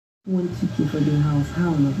One chicken for the house.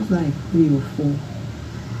 How much? It's like 3 or 4.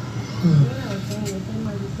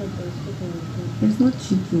 There's no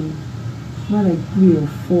chicken. It's not like 3 or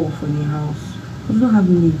 4 for the house. But you don't have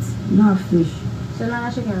meat. You don't have fish. So now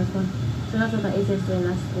that chicken is gone. So that's what I ate yesterday.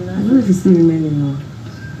 I don't know if it's still remaining now.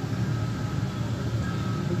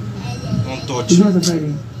 Don't touch. It was a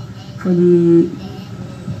Friday. For the...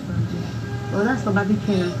 Oh, that's for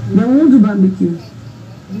barbecue now. Then we won't do barbecue.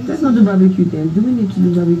 Let's not do barbecue then. Do we need to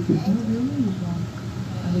do barbecue?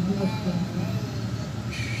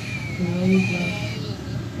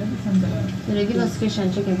 So they give us fish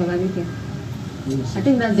and chicken for barbecue. I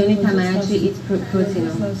think that's the only time I actually eat protein.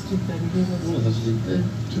 Last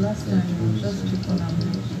time it was just chicken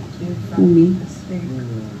and Only?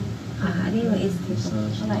 I didn't even eat steak.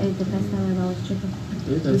 All I ate the first time I was chicken.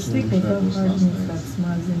 the steak was not hard meat that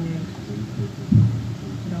smells in it.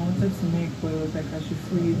 And I wanted to make, but it was like I should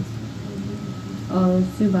free it. Oh, it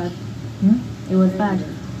was too bad. It was bad.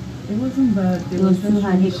 It wasn't bad. It was too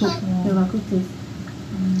hard. He overcooked it.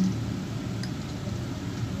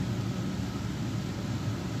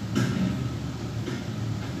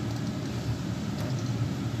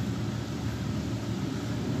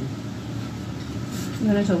 You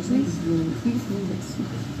want to talk, please?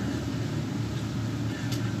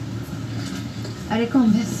 Are they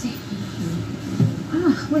come? Let's see.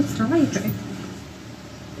 Ah, wait, how are you trying?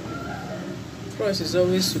 Price is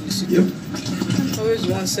always solicited. Always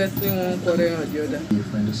one settling one quarter or the other. Your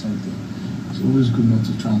friend or something. It's always good not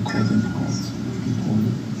to try and call them out.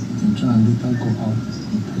 And try and later go out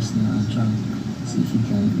in person and try and see if you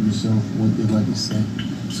can resolve whatever they said.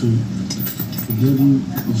 So regarding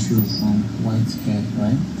the issue of white hair,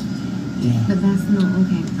 right? Yeah. But that's not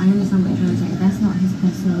okay. I understand what you're trying to say. That's not his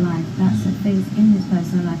personal life. That's a phase in his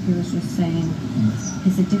personal life. He was just saying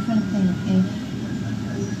it's a different thing.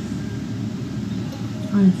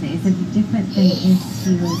 Honestly, it's a different thing if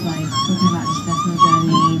he was like talking about his personal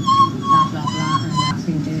journey, blah blah blah, and that's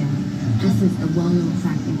been doing. This is a well-known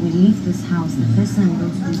fact. If we leave this house, the first time we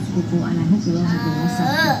go to these people, and I hope we all have the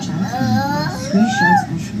WhatsApp group chat, screenshots,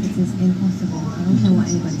 and it is impossible. I don't care what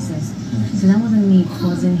anybody says. So that wasn't me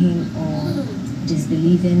causing him or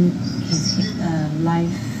disbelieving his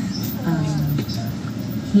life.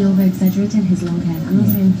 He over-exaggerated his long hair. I'm not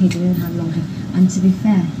saying he didn't have long hair. And to be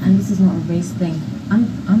fair, and this is not a race thing, I'm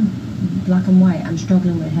black and white. I'm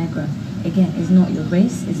struggling with hair growth. Again, it's not your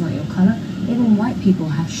race, it's not your color. Even white people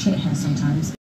have shit hair sometimes.